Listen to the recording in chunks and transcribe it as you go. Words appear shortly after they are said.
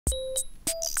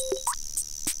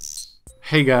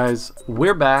Hey guys,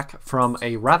 we're back from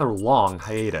a rather long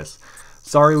hiatus.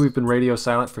 Sorry we've been radio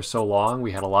silent for so long.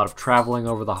 We had a lot of traveling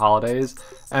over the holidays,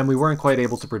 and we weren't quite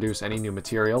able to produce any new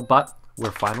material, but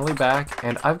we're finally back,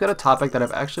 and I've got a topic that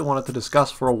I've actually wanted to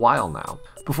discuss for a while now.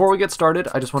 Before we get started,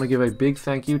 I just want to give a big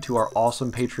thank you to our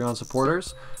awesome Patreon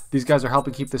supporters. These guys are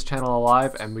helping keep this channel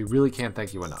alive, and we really can't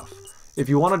thank you enough. If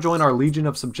you want to join our Legion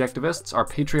of Subjectivists, our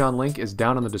Patreon link is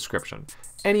down in the description.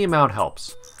 Any amount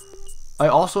helps. I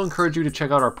also encourage you to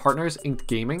check out our partners, Inked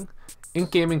Gaming.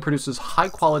 Inked Gaming produces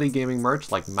high-quality gaming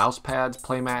merch like mouse pads,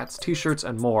 playmats, t-shirts,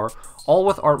 and more, all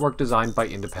with artwork designed by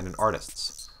independent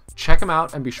artists. Check them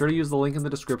out and be sure to use the link in the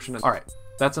description. Alright,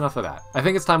 that's enough of that. I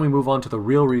think it's time we move on to the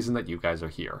real reason that you guys are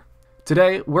here.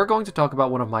 Today, we're going to talk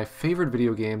about one of my favorite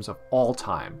video games of all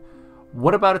time.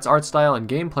 What about its art style and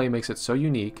gameplay makes it so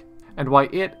unique, and why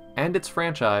it and its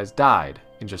franchise died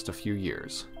in just a few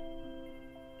years.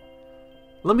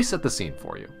 Let me set the scene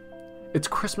for you. It's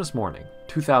Christmas morning,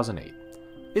 2008.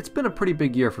 It's been a pretty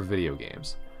big year for video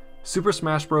games. Super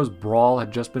Smash Bros. Brawl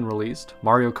had just been released,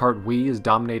 Mario Kart Wii is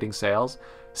dominating sales,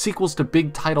 sequels to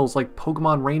big titles like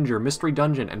Pokemon Ranger, Mystery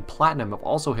Dungeon, and Platinum have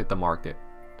also hit the market.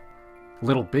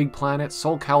 Little Big Planet,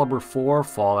 Soul Calibur 4,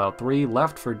 Fallout 3,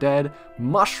 Left 4 Dead,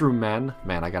 Mushroom Men,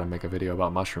 man I gotta make a video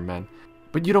about Mushroom Men,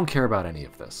 but you don't care about any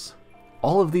of this.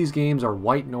 All of these games are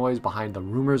white noise behind the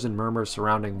rumors and murmurs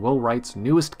surrounding Will Wright's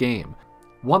newest game,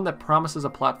 one that promises a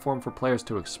platform for players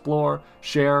to explore,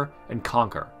 share, and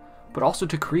conquer, but also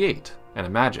to create and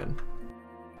imagine.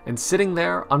 And sitting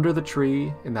there under the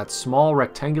tree in that small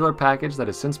rectangular package that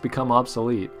has since become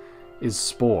obsolete is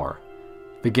Spore,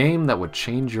 the game that would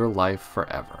change your life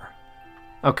forever.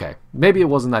 Okay, maybe it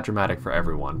wasn't that dramatic for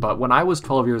everyone, but when I was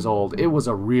 12 years old, it was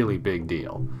a really big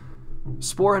deal.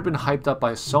 Spore had been hyped up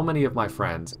by so many of my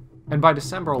friends, and by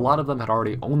December a lot of them had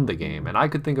already owned the game, and I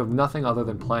could think of nothing other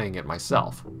than playing it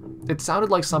myself. It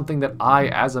sounded like something that I,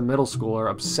 as a middle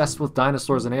schooler obsessed with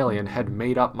dinosaurs and Alien, had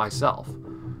made up myself.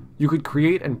 You could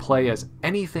create and play as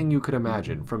anything you could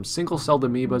imagine, from single-celled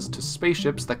amoebas to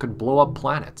spaceships that could blow up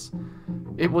planets.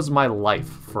 It was my life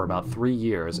for about 3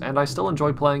 years, and I still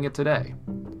enjoy playing it today.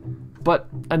 But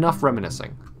enough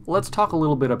reminiscing. Let's talk a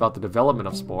little bit about the development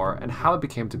of Spore and how it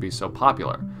became to be so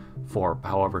popular, for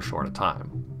however short a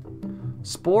time.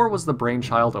 Spore was the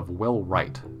brainchild of Will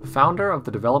Wright, founder of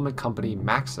the development company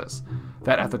Maxis,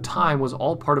 that at the time was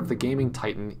all part of the gaming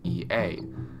titan EA.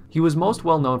 He was most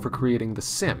well known for creating The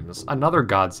Sims, another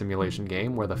god simulation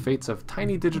game where the fates of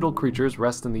tiny digital creatures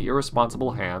rest in the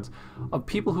irresponsible hands of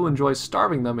people who enjoy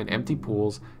starving them in empty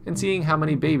pools and seeing how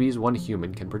many babies one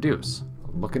human can produce.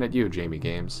 Looking at you, Jamie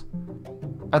Games.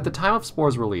 At the time of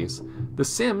Spore's release, The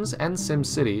Sims and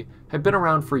SimCity had been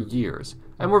around for years,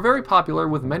 and were very popular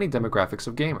with many demographics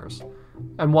of gamers.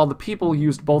 And while the people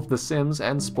used both The Sims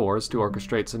and Spores to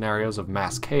orchestrate scenarios of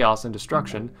mass chaos and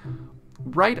destruction,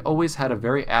 Wright always had a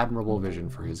very admirable vision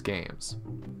for his games.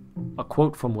 A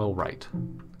quote from Will Wright.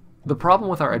 "The problem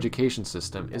with our education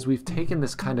system is we've taken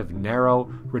this kind of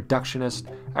narrow, reductionist,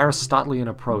 Aristotelian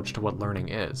approach to what learning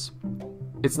is.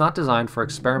 It's not designed for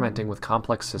experimenting with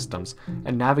complex systems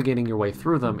and navigating your way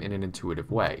through them in an intuitive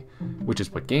way, which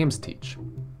is what games teach.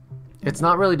 It's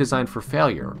not really designed for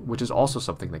failure, which is also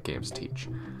something that games teach.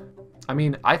 I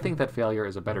mean, I think that failure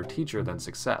is a better teacher than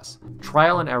success.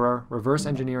 Trial and error, reverse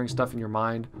engineering stuff in your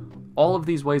mind, all of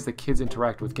these ways that kids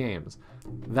interact with games,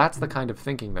 that's the kind of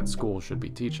thinking that schools should be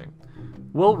teaching."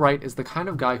 Will Wright is the kind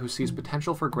of guy who sees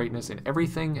potential for greatness in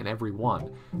everything and everyone,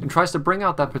 and tries to bring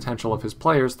out that potential of his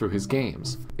players through his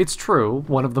games. It's true,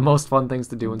 one of the most fun things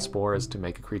to do in Spore is to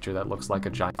make a creature that looks like a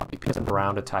giant puppy pissing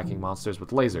around attacking monsters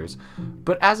with lasers,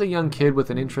 but as a young kid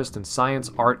with an interest in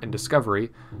science, art, and discovery,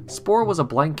 Spore was a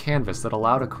blank canvas that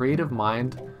allowed a creative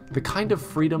mind the kind of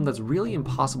freedom that's really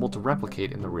impossible to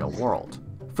replicate in the real world.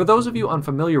 For those of you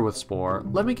unfamiliar with Spore,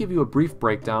 let me give you a brief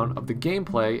breakdown of the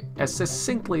gameplay as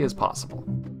succinctly as possible.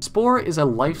 Spore is a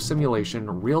life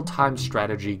simulation, real-time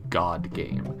strategy god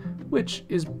game, which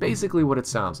is basically what it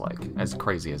sounds like, as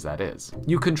crazy as that is.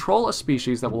 You control a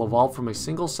species that will evolve from a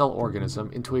single-cell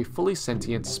organism into a fully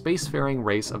sentient, spacefaring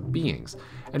race of beings,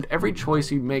 and every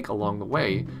choice you make along the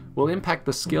way will impact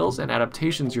the skills and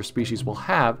adaptations your species will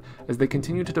have as they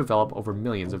continue to develop over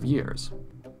millions of years.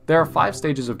 There are 5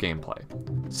 stages of gameplay.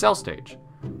 Cell stage,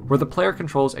 where the player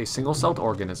controls a single-celled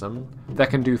organism that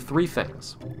can do 3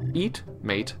 things: eat,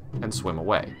 mate, and swim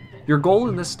away. Your goal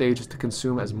in this stage is to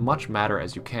consume as much matter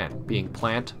as you can, being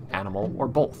plant, animal, or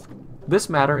both. This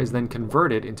matter is then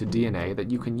converted into DNA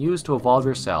that you can use to evolve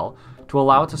your cell to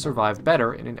allow it to survive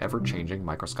better in an ever-changing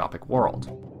microscopic world.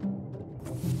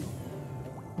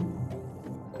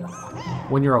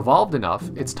 When you're evolved enough,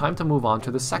 it's time to move on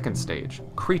to the second stage,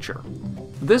 Creature.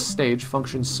 This stage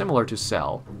functions similar to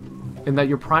Cell, in that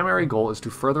your primary goal is to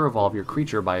further evolve your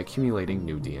creature by accumulating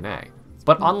new DNA.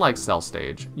 But unlike Cell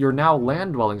stage, your now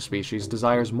land-dwelling species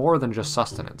desires more than just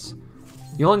sustenance.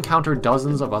 You'll encounter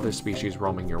dozens of other species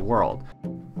roaming your world,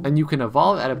 and you can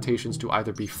evolve adaptations to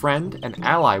either befriend and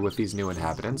ally with these new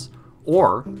inhabitants,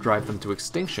 or drive them to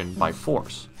extinction by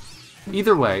force.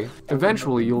 Either way,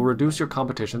 eventually you'll reduce your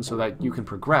competition so that you can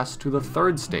progress to the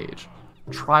third stage,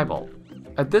 Tribal.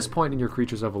 At this point in your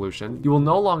creature's evolution, you will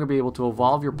no longer be able to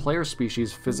evolve your player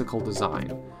species' physical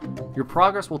design. Your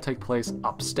progress will take place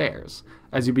upstairs,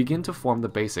 as you begin to form the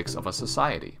basics of a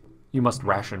society. You must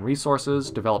ration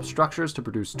resources, develop structures to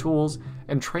produce tools,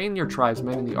 and train your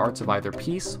tribesmen in the arts of either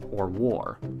peace or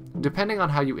war. Depending on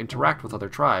how you interact with other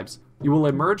tribes, you will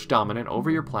emerge dominant over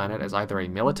your planet as either a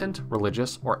militant,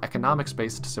 religious, or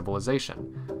economics-based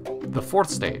civilization, the fourth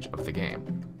stage of the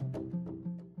game.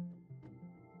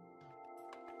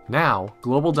 Now,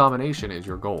 global domination is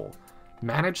your goal.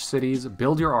 Manage cities,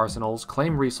 build your arsenals,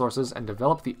 claim resources, and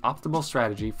develop the optimal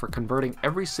strategy for converting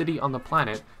every city on the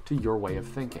planet to your way of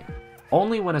thinking.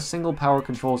 Only when a single power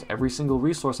controls every single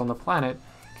resource on the planet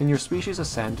can your species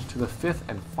ascend to the fifth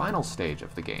and final stage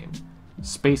of the game,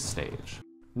 Space Stage.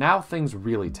 Now things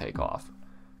really take off.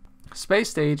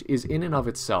 Space Stage is in and of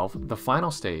itself the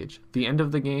final stage, the end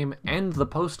of the game, and the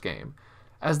post-game,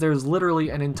 as there's literally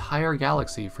an entire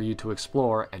galaxy for you to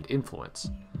explore and influence.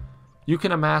 You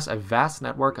can amass a vast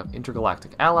network of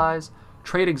intergalactic allies,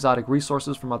 trade exotic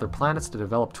resources from other planets to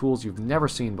develop tools you've never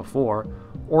seen before,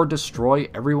 or destroy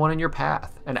everyone in your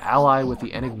path and ally with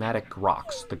the enigmatic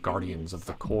Groks, the guardians of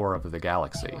the core of the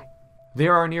galaxy.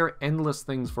 There are near endless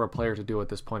things for a player to do at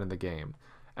this point in the game,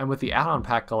 and with the add-on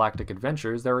pack Galactic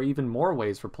Adventures, there are even more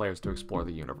ways for players to explore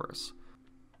the universe.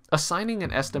 Assigning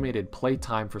an estimated play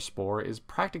time for Spore is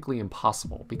practically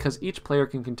impossible because each player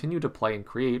can continue to play and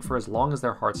create for as long as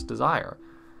their hearts desire.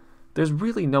 There's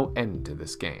really no end to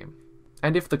this game.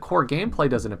 And if the core gameplay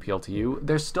doesn't appeal to you,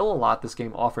 there's still a lot this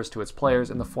game offers to its players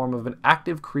in the form of an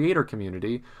active creator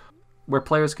community where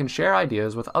players can share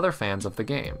ideas with other fans of the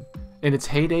game. In its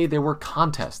heyday, there were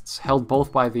contests held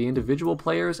both by the individual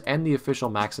players and the official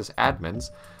Maxis admins,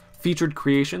 featured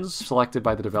creations selected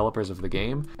by the developers of the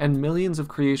game, and millions of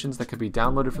creations that could be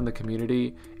downloaded from the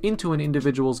community into an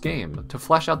individual's game to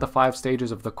flesh out the 5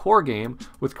 stages of the core game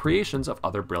with creations of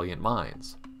other brilliant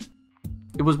minds.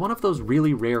 It was one of those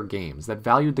really rare games that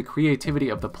valued the creativity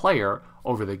of the player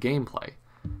over the gameplay.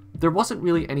 There wasn't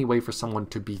really any way for someone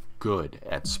to be good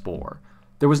at Spore.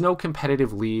 There was no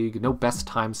competitive league, no best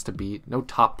times to beat, no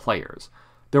top players.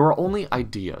 There were only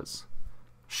ideas.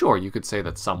 Sure, you could say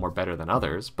that some were better than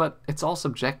others, but it's all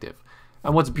subjective.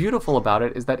 And what's beautiful about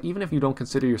it is that even if you don't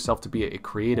consider yourself to be a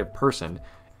creative person,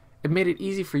 it made it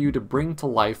easy for you to bring to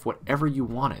life whatever you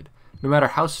wanted, no matter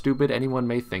how stupid anyone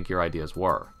may think your ideas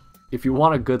were. If you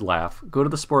want a good laugh, go to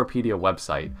the Sporepedia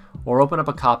website, or open up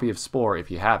a copy of Spore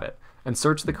if you have it, and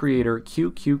search the creator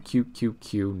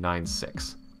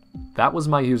QQQQQ96. That was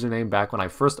my username back when I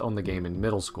first owned the game in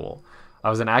middle school. I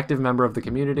was an active member of the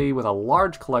community with a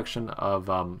large collection of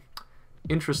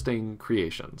interesting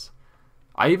creations.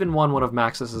 I even won one of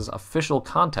Maxis' official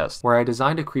contests where I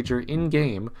designed a creature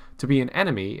in-game to be an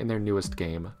enemy in their newest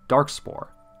game, Darkspore.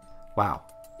 Wow,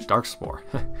 Darkspore.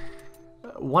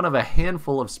 One of a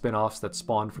handful of spin-offs that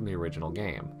spawned from the original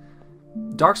game.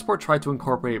 Darkspore tried to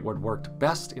incorporate what worked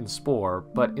best in Spore,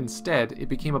 but instead it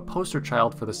became a poster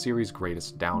child for the series'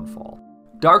 greatest downfall.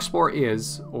 Darkspore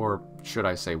is, or should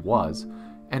I say was,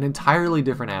 an entirely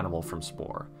different animal from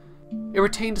Spore. It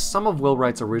retained some of Will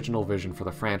Wright's original vision for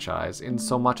the franchise, in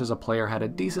so much as a player had a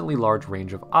decently large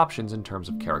range of options in terms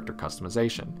of character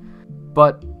customization.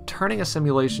 But turning a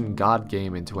simulation god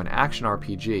game into an action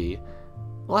RPG,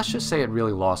 let's just say it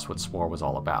really lost what Spore was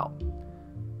all about.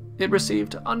 It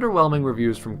received underwhelming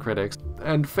reviews from critics,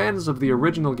 and fans of the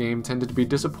original game tended to be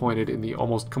disappointed in the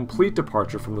almost complete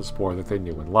departure from the Spore that they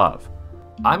knew and loved.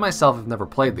 I myself have never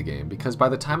played the game because by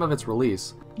the time of its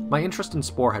release, my interest in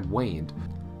Spore had waned,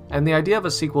 and the idea of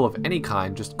a sequel of any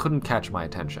kind just couldn't catch my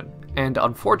attention, and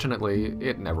unfortunately,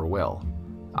 it never will.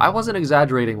 I wasn't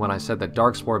exaggerating when I said that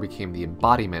Darkspore became the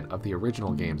embodiment of the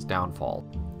original game's downfall,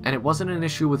 and it wasn't an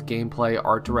issue with gameplay,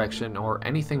 art direction, or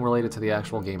anything related to the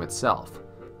actual game itself.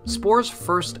 Spore's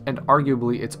first and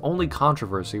arguably its only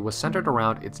controversy was centered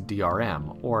around its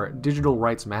DRM, or Digital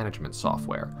Rights Management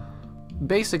software.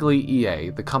 Basically,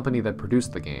 EA, the company that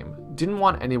produced the game, didn't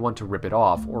want anyone to rip it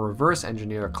off or reverse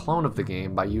engineer a clone of the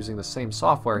game by using the same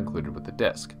software included with the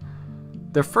disc.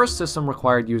 Their first system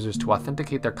required users to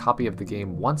authenticate their copy of the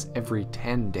game once every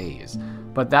 10 days,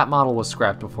 but that model was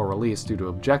scrapped before release due to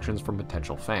objections from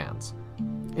potential fans.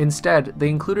 Instead, they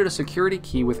included a security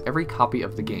key with every copy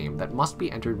of the game that must be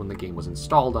entered when the game was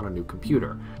installed on a new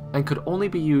computer, and could only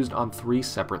be used on 3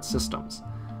 separate systems.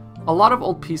 A lot of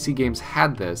old PC games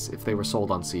had this if they were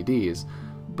sold on CDs,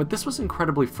 but this was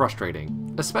incredibly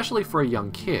frustrating, especially for a young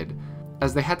kid,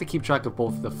 as they had to keep track of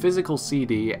both the physical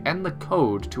CD and the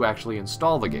code to actually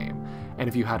install the game, and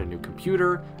if you had a new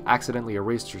computer, accidentally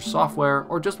erased your software,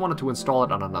 or just wanted to install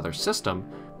it on another system,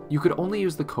 you could only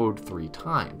use the code 3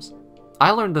 times. I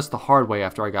learned this the hard way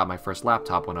after I got my first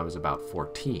laptop when I was about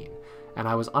 14, and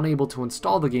I was unable to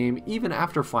install the game even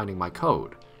after finding my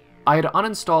code. I had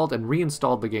uninstalled and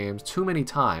reinstalled the games too many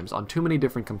times on too many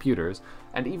different computers,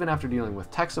 and even after dealing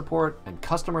with tech support and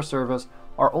customer service,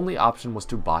 our only option was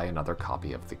to buy another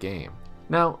copy of the game.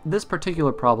 Now, this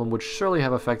particular problem would surely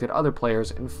have affected other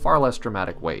players in far less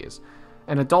dramatic ways.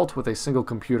 An adult with a single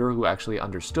computer who actually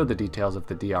understood the details of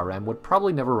the DRM would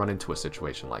probably never run into a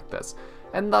situation like this,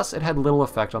 and thus it had little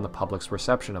effect on the public's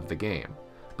reception of the game.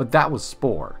 But that was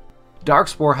Spore.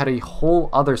 Spore had a whole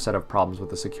other set of problems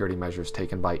with the security measures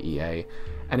taken by EA,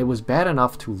 and it was bad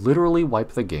enough to literally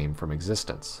wipe the game from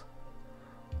existence.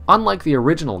 Unlike the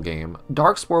original game,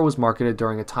 Spore was marketed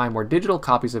during a time where digital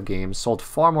copies of games sold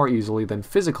far more easily than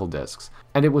physical discs,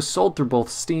 and it was sold through both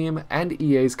Steam and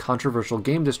EA's controversial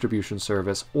game distribution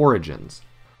service, Origins.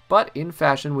 But in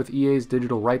fashion with EA's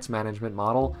digital rights management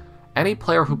model, any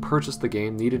player who purchased the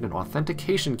game needed an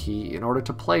authentication key in order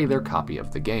to play their copy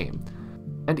of the game.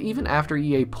 And even after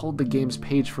EA pulled the game's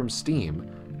page from Steam,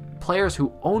 players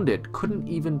who owned it couldn't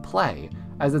even play,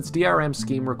 as its DRM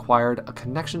scheme required a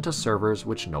connection to servers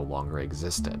which no longer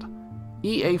existed.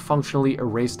 EA functionally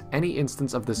erased any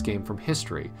instance of this game from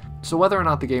history, so whether or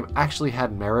not the game actually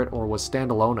had merit or was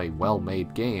standalone a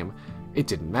well-made game, it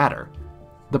didn't matter.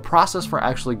 The process for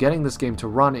actually getting this game to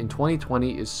run in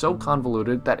 2020 is so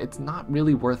convoluted that it's not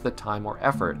really worth the time or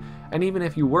effort, and even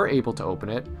if you were able to open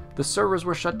it, the servers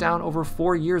were shut down over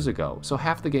 4 years ago, so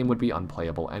half the game would be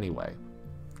unplayable anyway.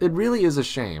 It really is a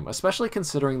shame, especially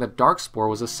considering that Spore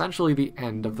was essentially the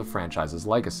end of the franchise's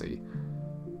legacy.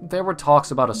 There were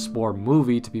talks about a Spore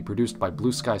movie to be produced by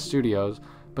Blue Sky Studios,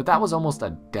 but that was almost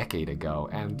a decade ago,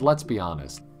 and let's be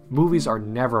honest, movies are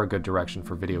never a good direction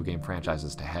for video game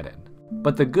franchises to head in.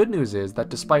 But the good news is that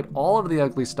despite all of the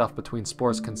ugly stuff between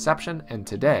Spore's conception and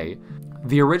today,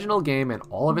 the original game and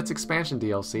all of its expansion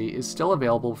DLC is still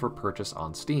available for purchase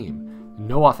on Steam,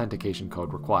 no authentication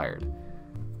code required.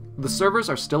 The servers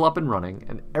are still up and running,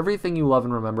 and everything you love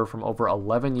and remember from over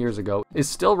 11 years ago is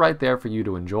still right there for you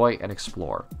to enjoy and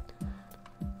explore.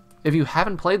 If you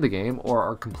haven't played the game or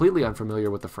are completely unfamiliar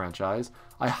with the franchise,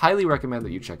 I highly recommend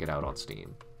that you check it out on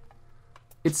Steam.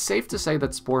 It's safe to say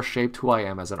that Spore shaped who I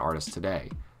am as an artist today.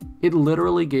 It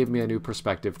literally gave me a new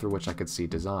perspective through which I could see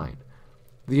design.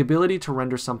 The ability to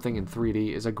render something in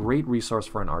 3D is a great resource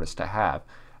for an artist to have,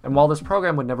 and while this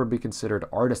program would never be considered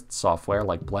artist software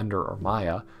like Blender or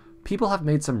Maya, people have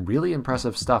made some really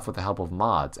impressive stuff with the help of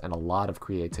mods and a lot of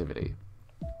creativity.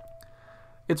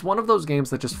 It's one of those games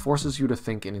that just forces you to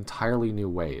think in entirely new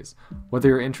ways, whether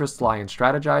your interests lie in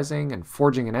strategizing and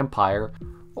forging an empire,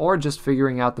 or just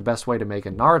figuring out the best way to make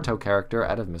a Naruto character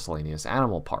out of miscellaneous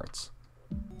animal parts.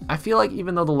 I feel like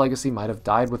even though the legacy might have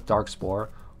died with Spore,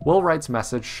 Will Wright's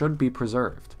message should be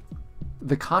preserved.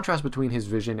 The contrast between his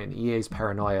vision and EA's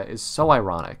paranoia is so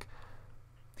ironic.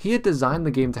 He had designed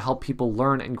the game to help people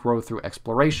learn and grow through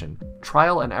exploration,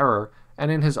 trial and error,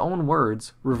 and in his own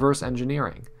words, reverse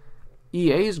engineering.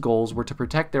 EA's goals were to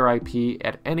protect their IP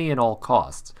at any and all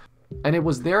costs, and it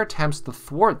was their attempts to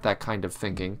thwart that kind of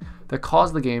thinking that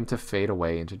caused the game to fade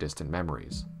away into distant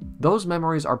memories. Those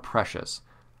memories are precious,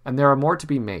 and there are more to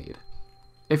be made.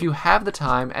 If you have the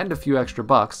time and a few extra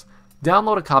bucks,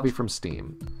 download a copy from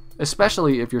Steam,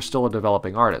 especially if you're still a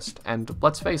developing artist, and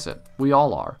let's face it, we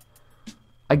all are.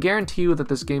 I guarantee you that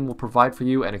this game will provide for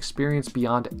you an experience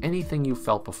beyond anything you've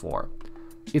felt before.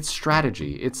 It's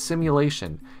strategy, it's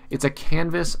simulation, it's a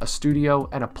canvas, a studio,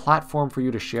 and a platform for you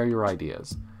to share your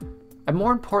ideas. And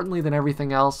more importantly than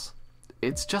everything else,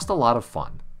 it's just a lot of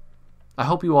fun. I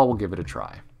hope you all will give it a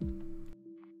try.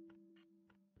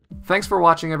 Thanks for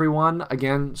watching, everyone.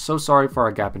 Again, so sorry for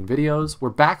our gap in videos. We're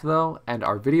back though, and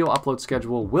our video upload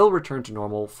schedule will return to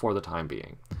normal for the time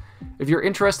being. If you're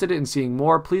interested in seeing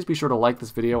more, please be sure to like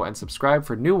this video and subscribe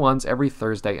for new ones every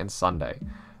Thursday and Sunday.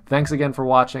 Thanks again for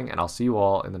watching, and I'll see you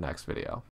all in the next video.